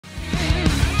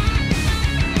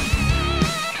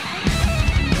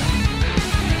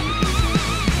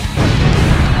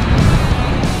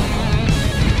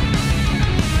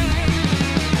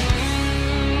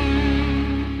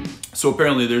So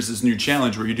apparently there's this new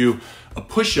challenge where you do a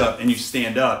push-up and you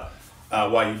stand up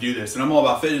while you do this. And I'm all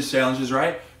about fitness challenges,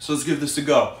 right? So let's give this a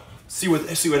go. See what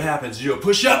happens. You do a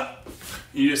push-up,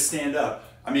 you just stand up.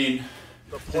 I mean,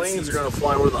 the planes are gonna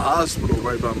fly over the hospital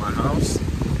right by my house,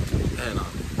 and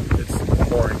it's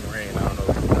pouring rain. I don't know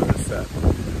if you noticed that.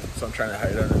 So I'm trying to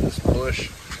hide under this bush.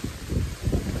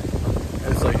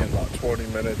 It's like in about 20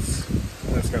 minutes,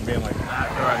 and it's gonna be in like that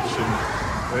direction.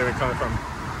 Maybe coming from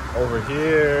over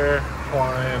here,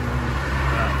 flying.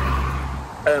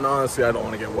 And honestly, I don't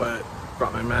want to get wet.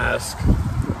 Brought my mask.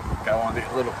 I want to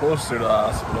get a little closer to the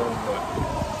hospital, but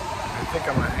I think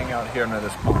I'm gonna hang out here under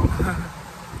this palm.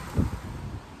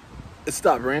 It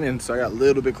stopped raining, so I got a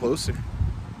little bit closer.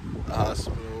 The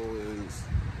hospital is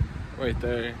right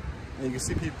there, and you can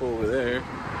see people over there.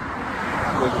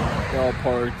 They're all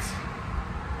parked.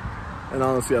 And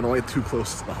honestly, I don't get too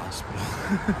close to the hospital.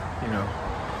 You know,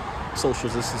 social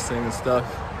distancing and stuff.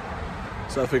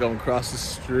 So I think I'm across the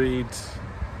street.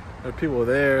 There are people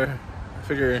there. I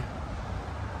figure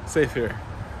safe here.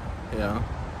 Yeah.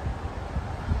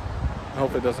 I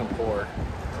hope it doesn't pour.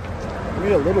 Let me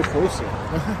get a little closer.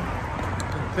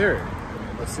 There.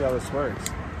 Let's see how this works.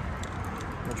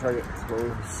 I'm gonna try to get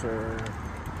closer.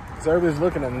 Because everybody's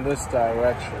looking in this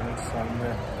direction, so I'm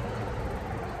gonna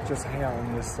just hang out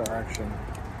in this direction.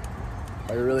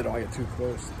 I really don't want to get too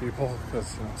close to people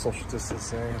because, you know, social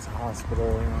distancing, it's a hospital,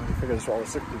 you know, you figure that's where all the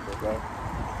sick people go.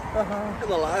 In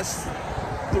the last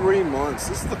 3 months,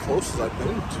 this is the closest I've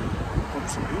been to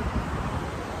some people.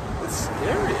 It's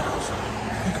scary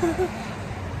outside.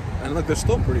 And look, they're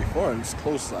still pretty far, and it's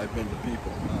close as I've been to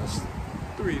people in the last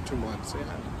 2 months. Yeah,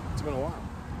 it's been a while.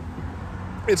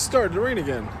 It started to rain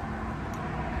again.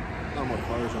 Not more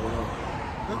cars or whatever.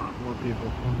 More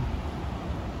people.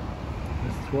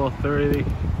 It's 12:30.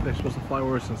 They're supposed to fly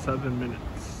worse in 7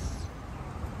 minutes.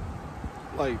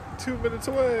 Like 2 minutes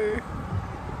away.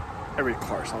 Every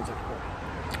car sounds like one.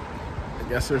 I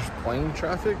guess there's plane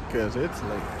traffic because it's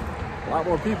like a lot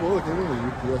more people. Look, even the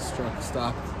UPS truck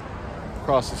stopped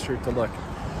across the street to look.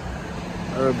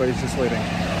 Everybody's just waiting.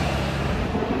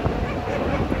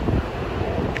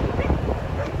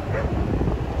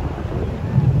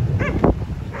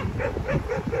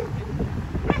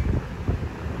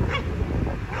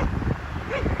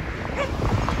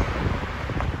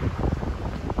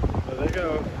 There they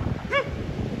go.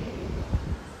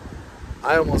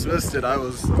 I almost missed it. I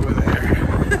was over there.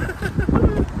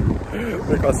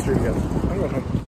 Across the street again. I'm going home.